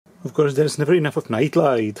Of course, there's never enough of night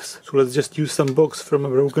lights, so let's just use some box from a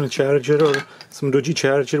broken charger or some dodgy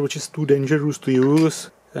charger which is too dangerous to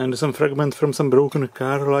use, and some fragment from some broken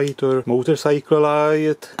car light or motorcycle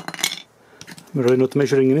light. I'm really not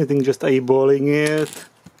measuring anything, just eyeballing it.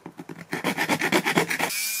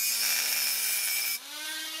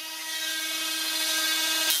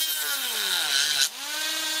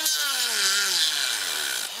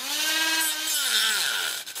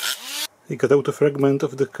 I cut out a fragment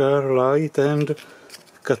of the car light and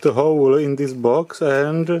cut a hole in this box,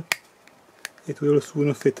 and it will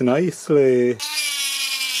soon fit nicely.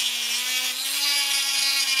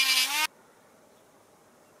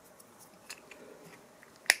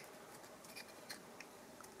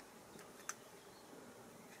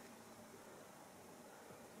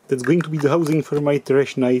 That's going to be the housing for my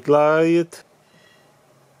trash night light.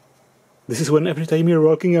 This is when every time you're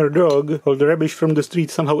walking your dog, all the rubbish from the street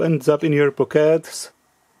somehow ends up in your pockets.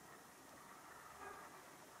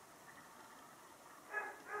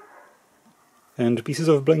 And pieces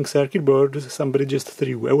of blank circuit boards somebody just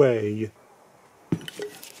threw away.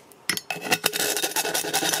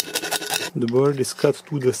 The board is cut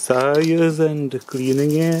to the size and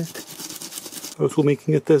cleaning it. Also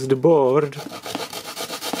making a test board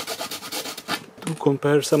to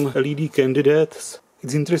compare some LED candidates.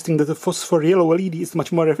 It's interesting that a phosphor yellow LED is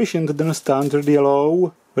much more efficient than a standard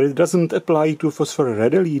yellow, but it doesn't apply to phosphor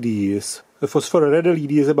red LEDs. The phosphor red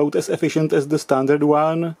LED is about as efficient as the standard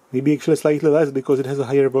one, maybe actually slightly less because it has a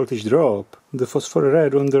higher voltage drop. The phosphor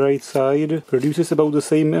red on the right side produces about the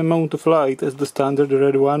same amount of light as the standard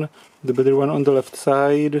red one, the better one on the left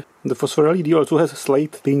side. The phosphor LED also has a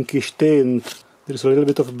slight pinkish tint. There's a little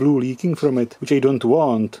bit of blue leaking from it, which I don't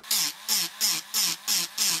want.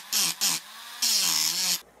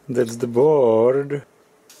 That's the board.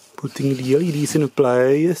 Putting the LEDs in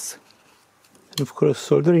place. And of course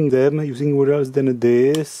soldering them using what else than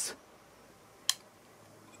this.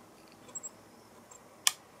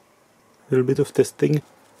 A little bit of testing.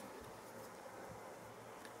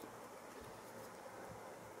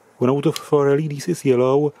 1 out of 4 LEDs is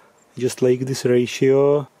yellow. I just like this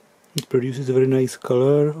ratio. It produces a very nice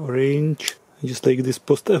color, orange. I just like this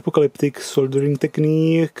post-apocalyptic soldering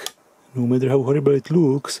technique. No matter how horrible it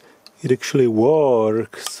looks, it actually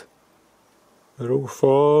works. Row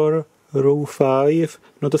 4, row 5.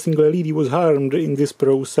 Not a single LED was harmed in this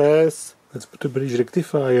process. Let's put a bridge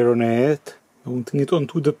rectifier on it. Mounting it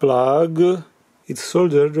onto the plug. It's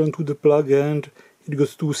soldered onto the plug and it got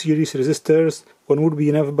 2 series resistors. One would be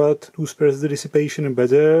enough, but 2 spreads the dissipation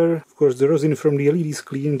better. Of course, the rosin from the LED is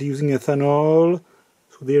cleaned using ethanol,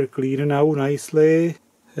 so they are clean now nicely.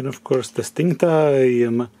 And of course, testing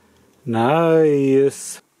time.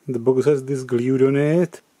 Nice! The box has this glued on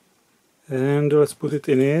it, and let's put it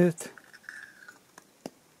in it.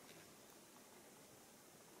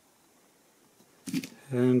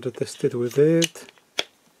 And test it with it.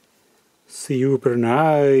 Super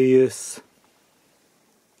nice!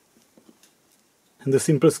 And the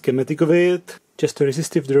simple schematic of it, just a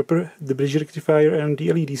resistive dropper, the bridge rectifier and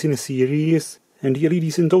the LEDs in a series. And the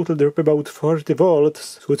LEDs in total drop about 40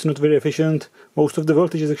 volts, so it's not very efficient. Most of the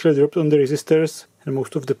voltage is actually dropped on the resistors, and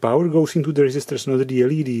most of the power goes into the resistors, not the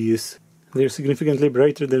LEDs. They're significantly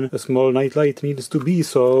brighter than a small night light needs to be,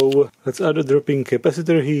 so let's add a dropping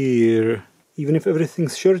capacitor here. Even if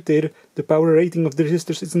everything's shorted, the power rating of the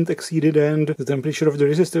resistors isn't exceeded and the temperature of the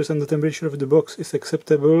resistors and the temperature of the box is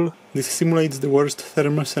acceptable. This simulates the worst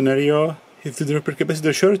thermal scenario. If the dropper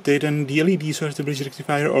capacitor shorted and the LEDs or the bridge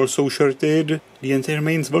rectifier also shorted, the entire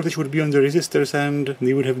mains voltage would be on the resistors and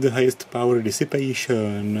they would have the highest power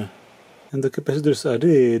dissipation. And the capacitors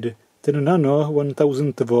added 10 nano,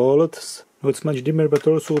 1000 volts. Now it's much dimmer but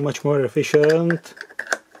also much more efficient.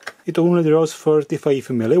 It only draws 45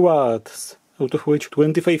 milliwatts, out of which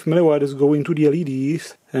 25 milliwatts go into the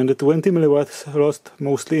LEDs and 20 milliwatts lost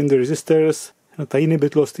mostly in the resistors. A tiny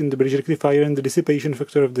bit lost in the bridge rectifier and the dissipation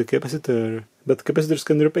factor of the capacitor. But capacitors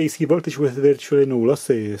can drop AC voltage with virtually no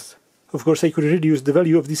losses. Of course, I could reduce the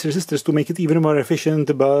value of these resistors to make it even more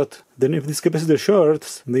efficient, but then if this capacitor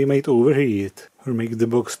shorts, they might overheat or make the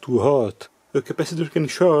box too hot. A capacitor can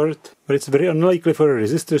short, but it's very unlikely for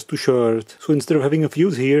resistors to short. So instead of having a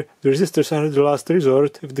fuse here, the resistors are the last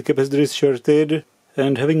resort if the capacitor is shorted.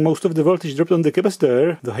 And having most of the voltage dropped on the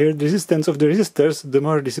capacitor, the higher the resistance of the resistors, the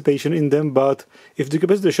more dissipation in them, but if the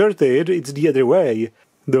capacitor shorted, it's the other way.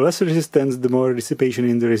 The less resistance, the more dissipation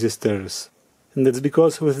in the resistors. And that's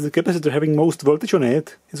because with the capacitor having most voltage on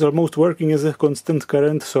it, it's almost working as a constant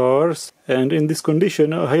current source, and in this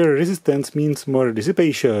condition a higher resistance means more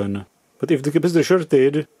dissipation. But if the capacitor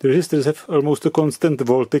shorted, the resistors have almost a constant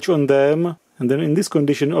voltage on them, and then in this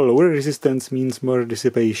condition a lower resistance means more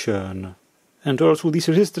dissipation. And also these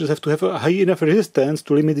resistors have to have a high enough resistance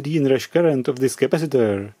to limit the inrush current of this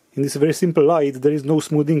capacitor. In this very simple light, there is no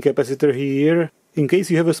smoothing capacitor here. In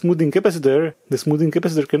case you have a smoothing capacitor, the smoothing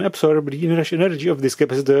capacitor can absorb the inrush energy of this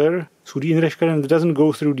capacitor, so the inrush current doesn't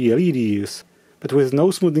go through the LEDs. But with no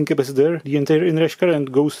smoothing capacitor, the entire inrush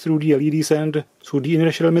current goes through the LEDs, and so the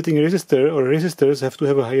inertial emitting resistor or resistors have to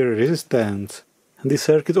have a higher resistance. And this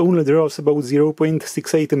circuit only draws about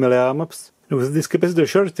 0.68 milliamps. And with this capacitor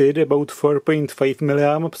shorted, about 4.5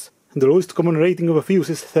 milliamps. And the lowest common rating of a fuse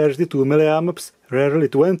is 32 milliamps, rarely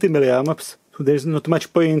 20 milliamps. So there is not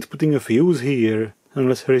much point putting a fuse here,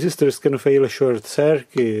 unless resistors can fail a short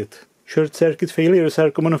circuit. Short circuit failures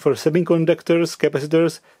are common for semiconductors,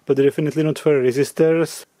 capacitors, but definitely not for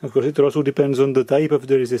resistors. Of course, it also depends on the type of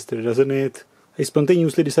the resistor, doesn't it? I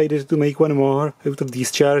spontaneously decided to make one more out of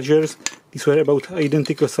these chargers. These were about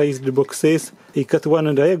identical sized boxes. I cut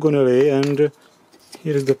one diagonally, and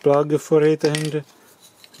here's the plug for it, and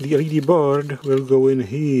the LED board will go in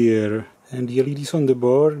here. And the LEDs on the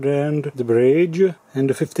board, and the bridge,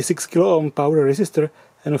 and a 56 kilo ohm power resistor,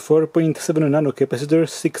 and a 4.7 nano capacitor,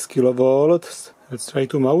 6 kilovolts. Let's try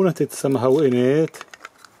to mount it somehow in it.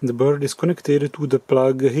 The board is connected to the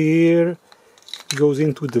plug here. It goes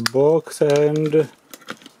into the box, and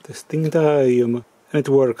testing time. And it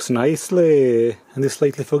works nicely. And this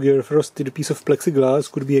slightly foggier frosted piece of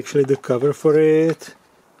plexiglass could be actually the cover for it.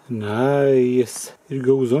 Nice. It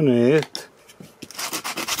goes on it.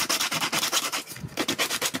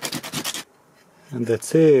 And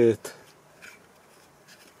that's it.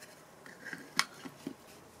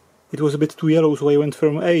 It was a bit too yellow, so I went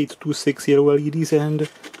from 8 to 6 yellow LEDs and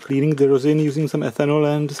cleaning the rosin using some ethanol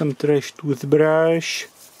and some trash toothbrush.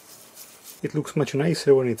 It looks much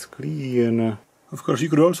nicer when it's clean. Of course, you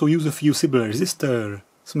could also use a fusible resistor.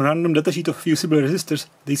 Some random datasheet of fusible resistors,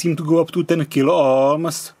 they seem to go up to 10 kilo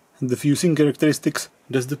ohms. And the fusing characteristics,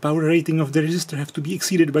 does the power rating of the resistor have to be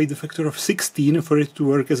exceeded by the factor of 16 for it to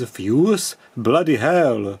work as a fuse? Bloody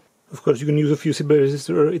hell! Of course, you can use a fusible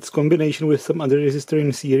resistor or its combination with some other resistor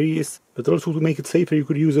in series, but also to make it safer you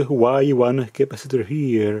could use a Y1 capacitor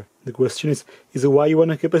here. The question is a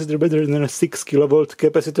Y1 capacitor better than a 6 kilovolt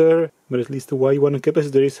capacitor? But at least a Y1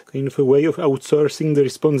 capacitor is kind of a way of outsourcing the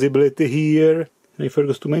responsibility here. And I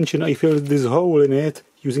forgot to mention I filled this hole in it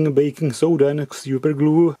using a baking soda and super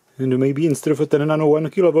glue. And maybe instead of a 10 nano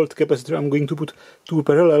 1 kilovolt capacitor, I'm going to put two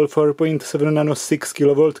parallel 4.7 nano 6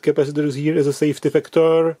 kilovolt capacitors here as a safety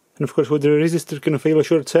factor. And of course, whether a resistor can fail a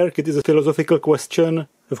short circuit is a philosophical question.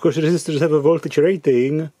 Of course, resistors have a voltage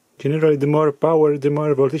rating. Generally, the more power, the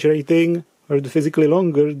more voltage rating. Or the physically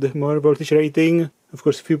longer, the more voltage rating. Of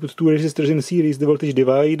course, if you put two resistors in series, the voltage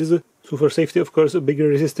divides. So for safety, of course, a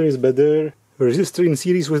bigger resistor is better. A resistor in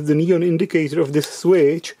series with the neon indicator of this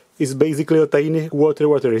switch is basically a tiny water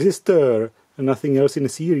resistor, and nothing else in a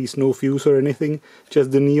series, no fuse or anything,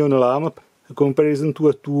 just the neon lamp, a comparison to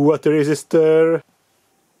a 2-watt resistor.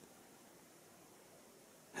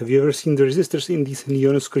 Have you ever seen the resistors in these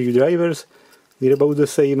neon screwdrivers? They're about the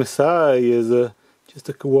same size, just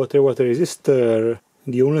a water resistor.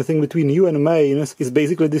 The only thing between you and mains is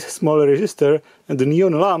basically this smaller resistor and the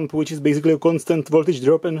neon lamp, which is basically a constant voltage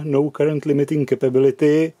drop and no current limiting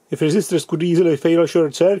capability. If resistors could easily fail a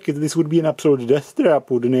short circuit, this would be an absolute death trap,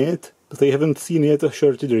 wouldn't it? But I haven't seen yet a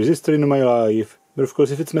shorted resistor in my life. But of course,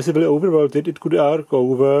 if it's massively overvolted, it could arc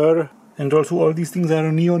over. And also all these things are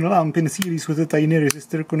a neon lamp in series with a tiny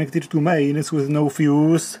resistor connected to mains with no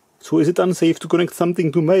fuse. So is it unsafe to connect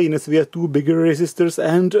something to mains via two bigger resistors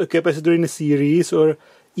and a capacitor in a series, or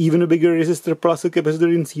even a bigger resistor plus a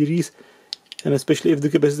capacitor in series, and especially if the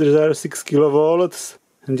capacitors are 6 kilovolts?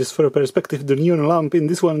 And just for a perspective, the neon lamp in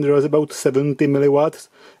this one draws about 70 milliwatts,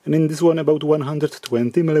 and in this one about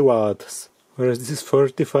 120 milliwatts. Whereas this is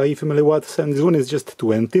 45 milliwatts, and this one is just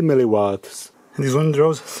 20 milliwatts. And this one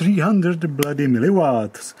draws 300 bloody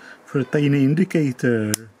milliwatts for a tiny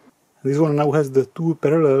indicator. This one now has the two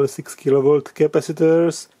parallel 6 kilovolt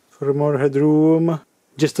capacitors for more headroom.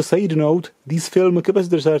 Just a side note, these film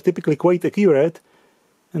capacitors are typically quite accurate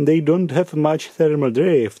and they don't have much thermal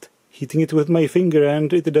drift. Heating it with my finger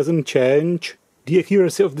and it doesn't change. The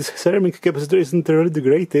accuracy of this ceramic capacitor isn't really the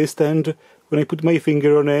greatest, and when I put my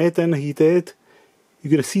finger on it and heat it, you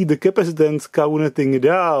can see the capacitance counting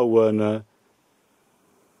down.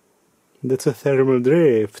 That's a thermal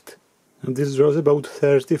drift. And this draws about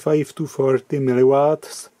 35 to 40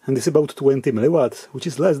 milliwatts, and this about 20 milliwatts, which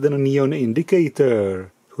is less than a neon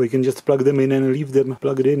indicator. So I can just plug them in and leave them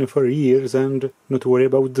plugged in for years and not worry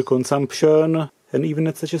about the consumption. and even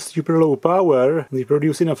at such a super low power, they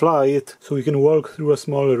produce enough light so you can walk through a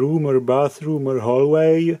small room or bathroom or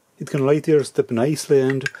hallway. It can light your step nicely,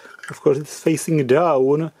 and of course it's facing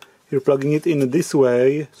down. You're plugging it in this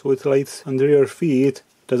way so it lights under your feet,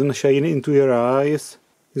 doesn't shine into your eyes.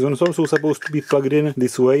 This one's also supposed to be plugged in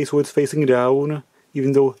this way so it's facing down,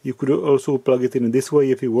 even though you could also plug it in this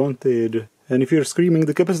way if you wanted. And if you're screaming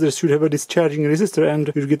the capacitor should have a discharging resistor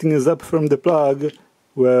and you're getting a zap from the plug,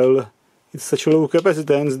 well, it's such a low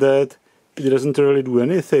capacitance that it doesn't really do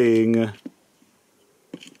anything.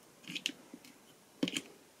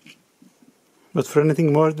 But for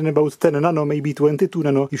anything more than about 10 nano, maybe 22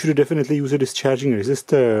 nano, you should definitely use a discharging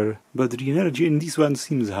resistor. But the energy in this one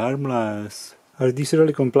seems harmless. Are these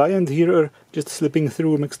really compliant here, or just slipping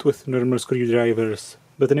through mixed with normal screwdrivers?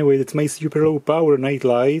 But anyway, that's my super low power night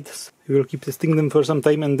lights. We will keep testing them for some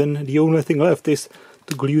time, and then the only thing left is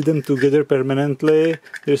to glue them together permanently.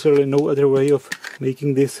 There's really no other way of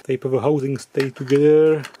making this type of a housing stay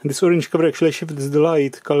together. And this orange cover actually shifts the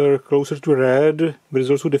light color closer to red, but it's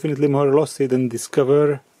also definitely more lossy than this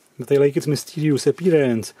cover. But I like its mysterious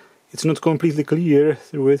appearance. It's not completely clear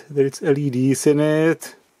through it that it's LEDs in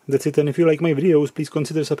it. That's it, and if you like my videos, please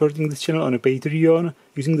consider supporting this channel on a Patreon,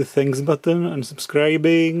 using the thanks button and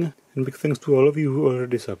subscribing. And big thanks to all of you who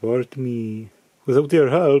already support me. Without your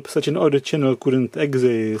help, such an odd channel couldn't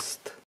exist.